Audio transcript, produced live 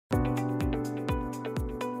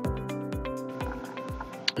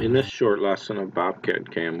In this short lesson of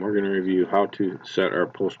BobCAD-CAM, we're going to review how to set our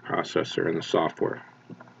post processor in the software.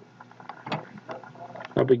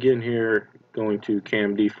 I'll begin here going to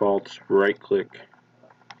CAM defaults, right click,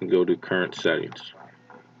 and go to current settings.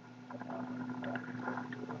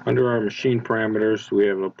 Under our machine parameters, we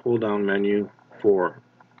have a pull down menu for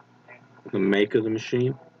the make of the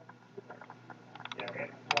machine.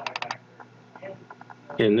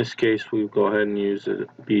 In this case, we'll go ahead and use a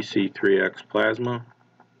BC3X plasma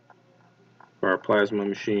for our plasma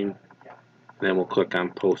machine, and then we'll click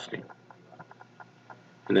on posting.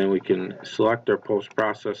 And then we can select our post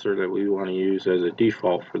processor that we want to use as a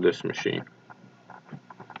default for this machine.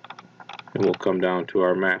 And we'll come down to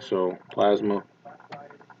our MASSO plasma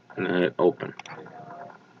and then hit open.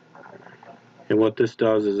 And what this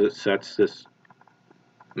does is it sets this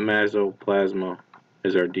MASSO plasma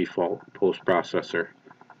as our default post processor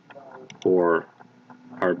for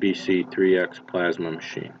our BC3X plasma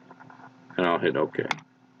machine. And I'll hit OK.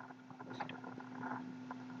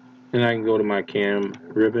 Then I can go to my CAM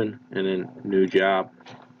ribbon and then new job.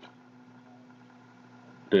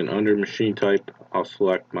 Then under machine type, I'll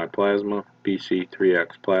select my plasma,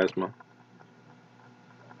 BC3X plasma,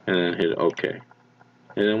 and then hit OK.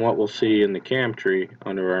 And then what we'll see in the CAM tree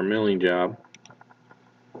under our milling job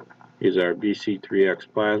is our BC3X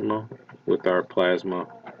plasma with our plasma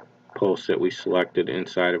post that we selected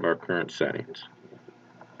inside of our current settings.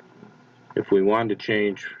 If we wanted to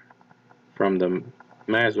change from the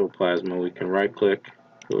MASSO plasma, we can right click,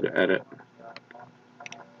 go to edit,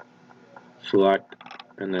 select,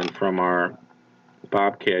 and then from our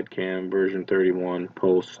BobCAD-CAM version 31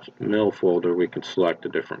 post mill folder we can select a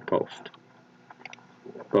different post.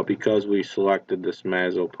 But because we selected this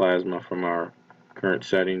MASSO plasma from our current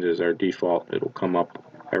settings as our default, it'll come up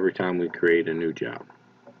every time we create a new job.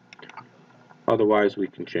 Otherwise we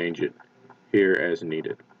can change it here as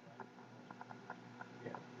needed.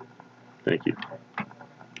 Thank you.